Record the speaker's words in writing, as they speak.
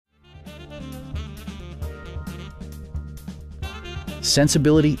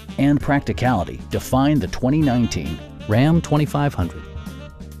Sensibility and practicality define the 2019 Ram 2500.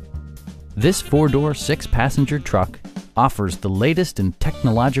 This four-door, six-passenger truck offers the latest in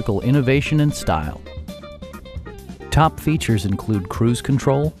technological innovation and style. Top features include cruise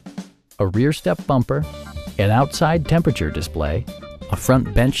control, a rear step bumper, an outside temperature display, a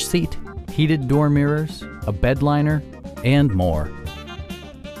front bench seat, heated door mirrors, a bedliner, and more.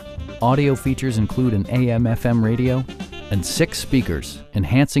 Audio features include an AM/FM radio and 6 speakers,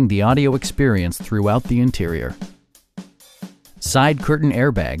 enhancing the audio experience throughout the interior. Side curtain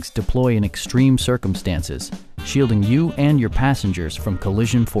airbags deploy in extreme circumstances, shielding you and your passengers from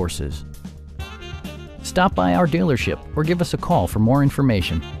collision forces. Stop by our dealership or give us a call for more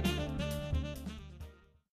information.